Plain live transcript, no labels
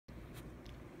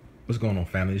What's going on,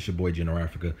 family? It's your boy General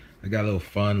Africa. I got a little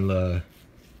fun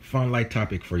light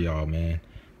topic for y'all, man.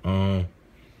 Um,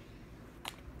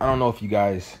 I don't know if you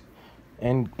guys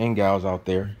and gals out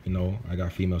there, I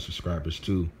got female subscribers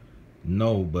too.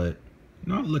 No, but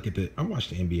I look at I watch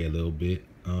the NBA a little bit.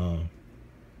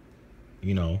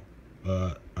 You know,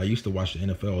 I used to watch the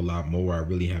NFL a lot more. I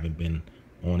really haven't been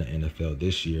on the NFL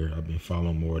this year. I've been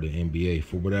following more of the NBA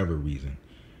for whatever reason.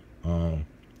 Um,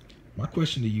 my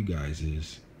question to you guys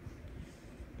is,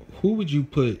 who would you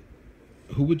put?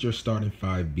 Who would your starting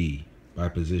five be by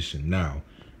position? Now,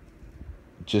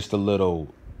 just a note.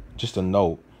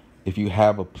 If you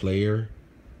have a player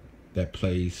that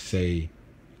plays, say,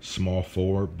 small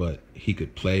forward, but he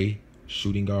could play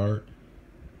shooting guard,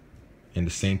 and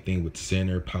the same thing with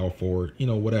center, power forward,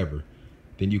 whatever,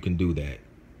 then you can do that.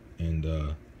 And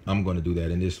I'm going to do that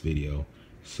in this video,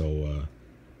 so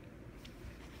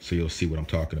you'll see what I'm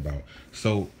talking about.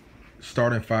 So,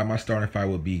 my starting five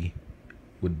would be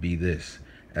this: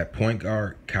 at point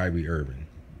guard, Kyrie Irving,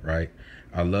 right?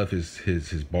 I love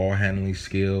his ball handling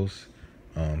skills.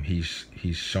 He's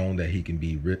shown that he can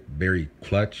be very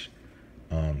clutch.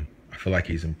 I feel like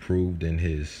he's improved in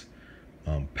his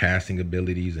passing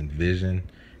abilities and vision,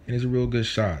 and he's a real good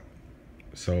shot.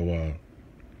 So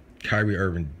Kyrie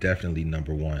Irving definitely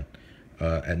number one.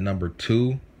 At number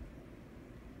two,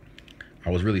 I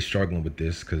was really struggling with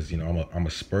this because I'm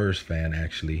a Spurs fan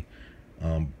actually,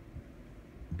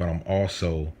 but I'm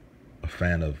also a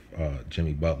fan of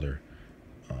Jimmy Butler.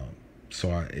 So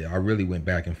I really went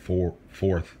back and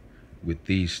forth with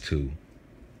these two.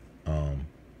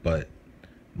 But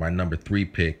my number three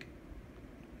pick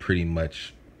pretty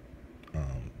much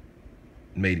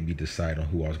made me decide on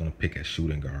who I was going to pick at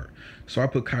shooting guard. So I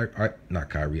put not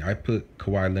Kyrie. I put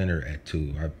Kawhi Leonard at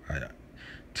two.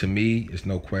 To me, it's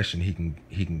no question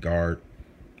he can guard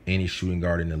any shooting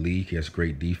guard in the league. He has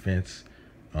great defense.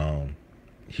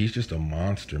 He's just a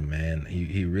monster, man.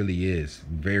 He really is.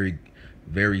 Very,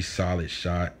 very solid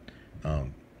shot.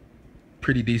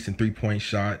 Pretty decent 3-point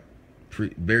shot.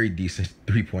 Very decent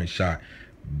 3-point shot.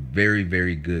 Very,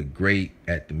 very good. Great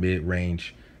at the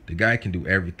mid-range. The guy can do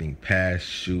everything: pass,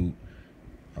 shoot,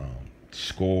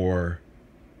 score,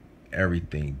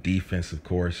 everything. Defense, of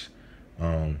course.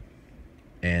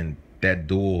 And that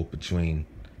duel between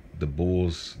the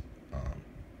Bulls,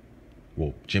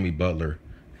 Jimmy Butler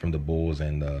from the Bulls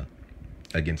and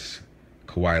against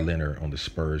Kawhi Leonard on the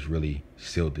Spurs really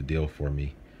sealed the deal for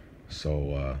me.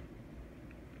 So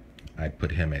I'd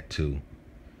put him at two.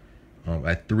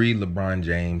 At three, LeBron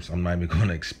James. I'm not even going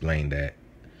to explain that.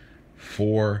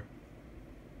 Four,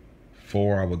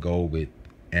 I would go with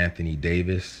Anthony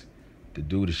Davis. The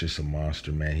dude is just a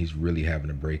monster, man. He's really having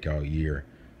a breakout year.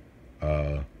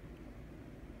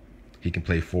 He can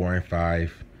play 4 and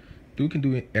 5. Dude can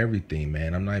do everything,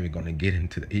 man. I'm not even going to get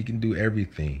into that. He can do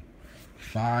everything.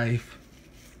 5.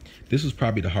 This was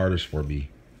probably the hardest for me.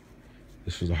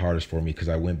 This was the hardest for me because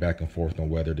I went back and forth on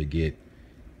whether to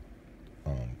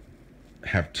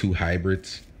have two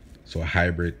hybrids. So a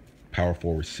hybrid power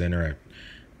forward center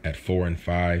at 4 and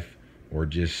 5, or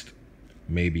just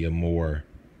maybe a more,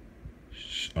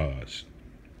 a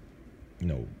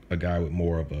guy with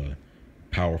more of a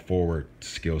power forward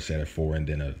skill set at 4, and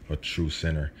then a true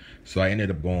center. So I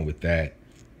ended up going with that.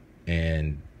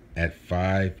 And at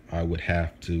 5, I would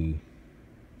have to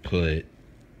put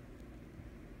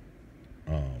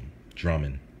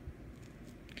Drummond.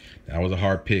 That was a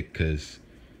hard pick because,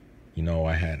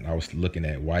 I was looking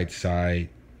at Whiteside.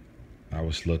 I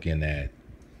was looking at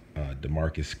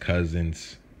DeMarcus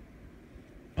Cousins.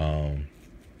 And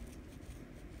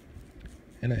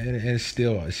it's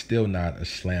still not a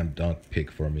slam dunk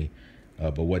pick for me.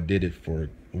 But what did it for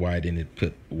why I didn't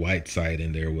put Whiteside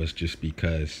in there was just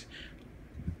because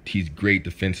he's great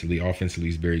defensively. Offensively,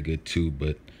 he's very good too,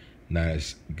 but not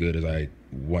as good as I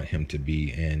want him to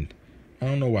be. And I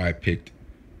don't know why I picked.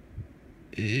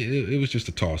 It was just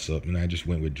a toss up, and I just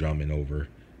went with Drummond over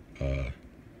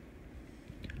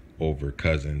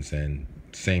Cousins, and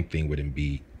same thing with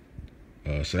Embiid.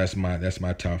 So that's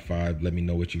my top 5. Let me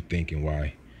know what you think and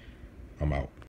why. I'm out.